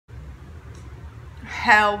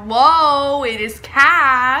Hello, it is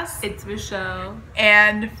Cass. It's Michelle.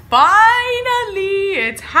 And finally,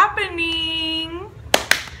 it's happening.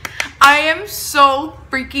 I am so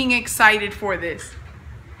freaking excited for this.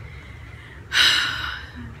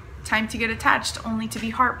 Time to get attached, only to be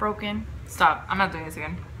heartbroken. Stop. I'm not doing this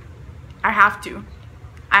again. I have to.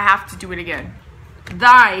 I have to do it again.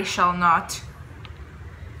 Thou shall not.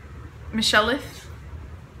 Michelle,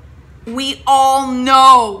 we all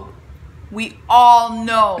know. We all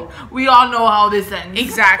know. We all know how this ends.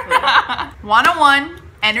 Exactly. 101,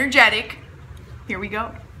 energetic. Here we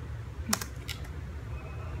go. Oh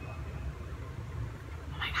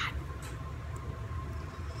my God.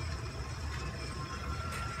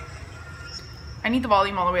 I need the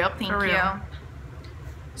volume all the way up. Thank For you. real.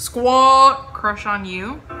 Squat. Crush on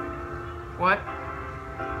you. What?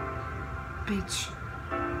 Bitch.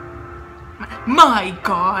 My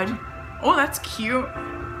God. Oh, that's cute.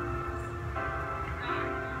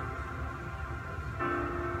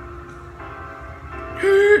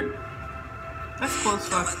 That's cool as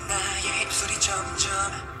fuck.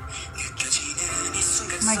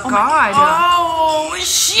 My Oh God. Oh,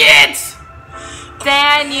 shit.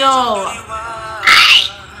 Daniel.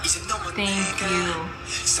 Thank you.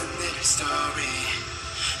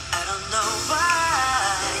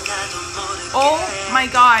 Oh my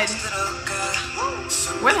God.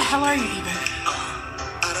 Where the hell are you even?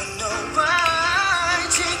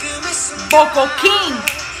 Vocal King.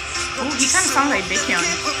 Oh, he kind of sounds like Big Young.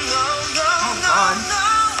 Oh God.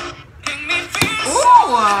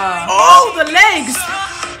 Ooh. Oh, the legs.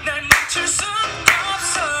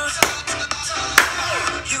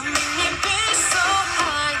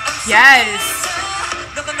 Yes.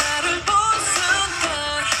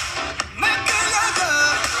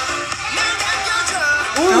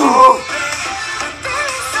 Ooh.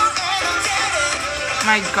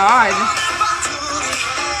 My God.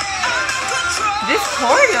 This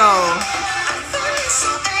choreo.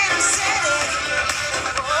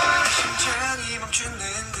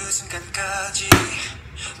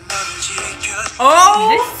 Oh.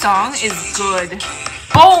 This song is good.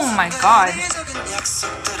 Oh my God.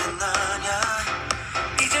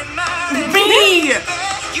 Me.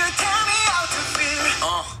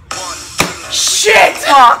 Shit.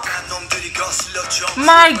 Fuck.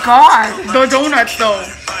 My God. The donuts though.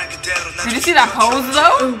 Did you see that pose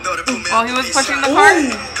though? While he was pushing the cart? Ooh.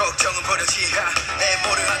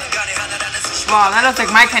 Wow, that looks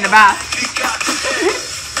like my kind of bath.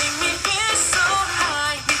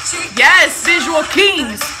 Yes, visual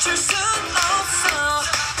kings.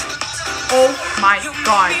 Oh my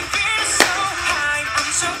God.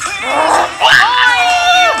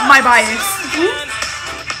 My bias.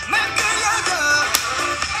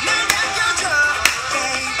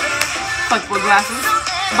 Fuck with glasses.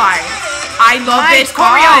 Bye. I love My this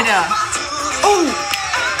choreo. God. Oh,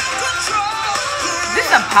 This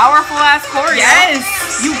is a powerful ass choreo. yes.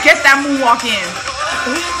 You get that moonwalk in.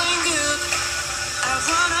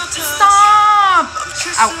 Stop.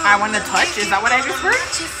 I want to touch. Is that what I just heard?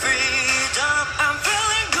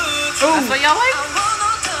 That's what y'all like?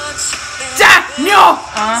 Daniel.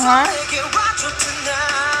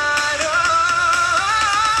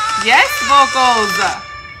 Yes, vocals.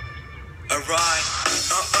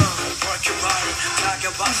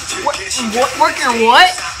 Work your what?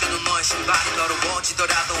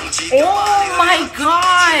 Oh my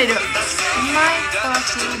God. My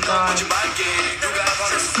fucking God.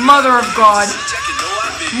 Mother of God.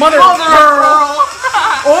 Mother of Mother Pearl. of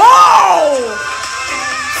Oh!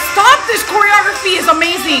 Stop! This choreography is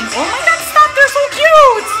amazing. Oh my God! Stop! They're so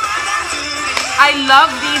cute. I love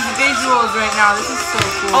these visuals right now. This is so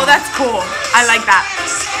cool. Oh, that's cool. I like that.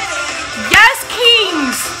 Yes,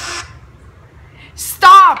 kings.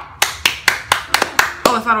 Stop!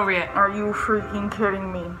 Oh, it's not over yet. Are you freaking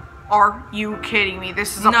kidding me? Are you kidding me?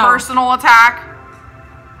 This is a No. personal attack.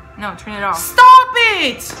 No, turn it off. Stop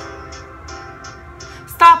it!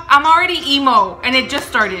 Stop. I'm already emo, and it just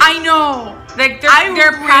started. I know. Like, I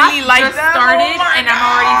their really path like just that. started, Oh my and I'm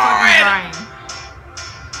already fucking God. crying.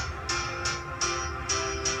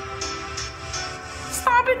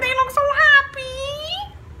 Stop it! They look so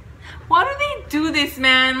happy. Why do they do this,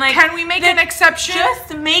 man? Like, Can we make an exception?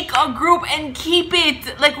 just make a group and keep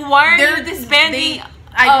it? Like, why are you disbanding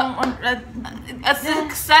a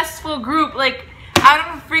successful group? Like, I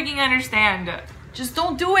don't freaking understand. Just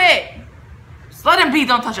don't do it. Just let him be.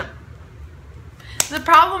 Don't touch him. The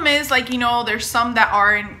problem is, like, you know, there's some that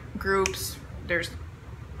are in groups. There's,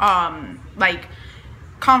 like,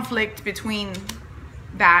 conflict between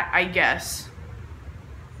that, I guess.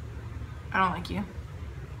 I don't like you.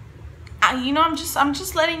 you know, I'm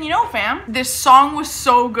just letting you know, fam. This song was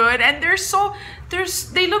so good, and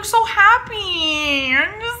they look so happy.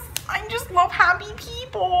 I just love happy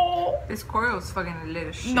people. This choreo was fucking lit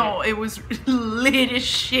as shit. No, it was lit as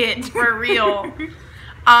shit, for real.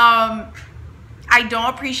 I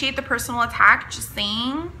don't appreciate the personal attack, just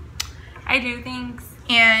saying. I do, thanks.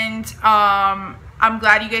 And I'm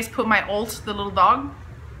glad you guys put my ult, the little dog.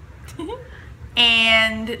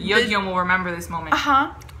 And Yogyum will remember this moment.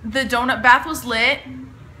 The donut bath was lit.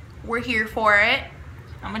 We're here for it.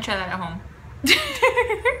 I'm gonna try that at home.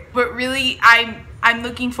 But really, I'm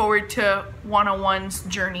looking forward to 101's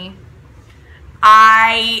journey.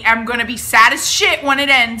 I am gonna be sad as shit when it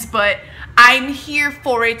ends, but I'm here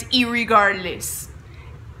for it irregardless.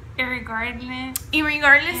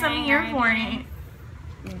 Irregardless, I'm here for it.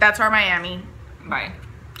 That's our Miami. Bye.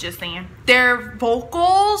 Just saying. Their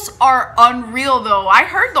vocals are unreal though. I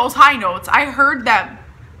heard those high notes. I heard them.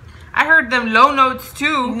 I heard them low notes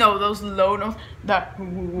too. No, those low notes.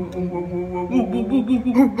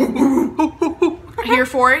 Here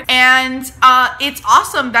for it. And it's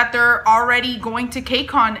awesome that they're already going to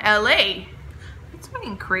KCON LA. It's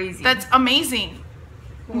fucking crazy. That's amazing.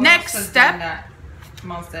 Next step.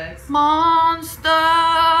 Monster X. Monster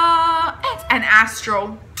X. And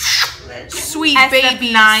Astro. Legend. Sweet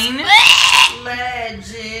babies. SF9.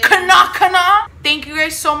 Legend. Kana. Thank you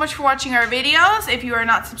guys so much for watching our videos. If you are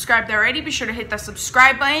not subscribed already, be sure to hit the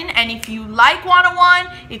subscribe button. And if you like 101,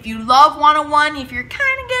 if you love 101, if you're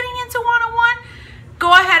kind of getting into 101,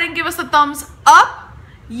 go ahead and give us a thumbs up.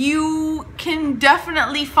 You can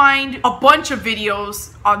definitely find a bunch of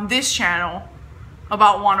videos on this channel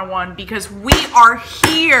about 101 because we are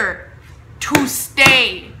here to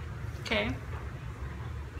stay. Okay.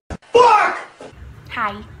 Fuck!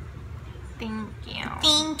 Hi. Thank you.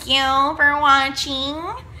 Thank you for watching.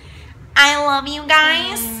 I love you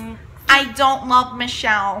guys. I don't love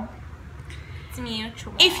Michelle. It's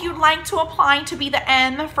mutual. If you'd like to apply to be the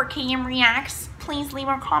M for Kmreacts, please leave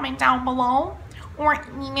a comment down below or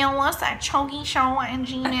email us at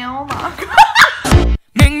xoxo@gmail.com.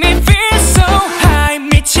 Make me feel so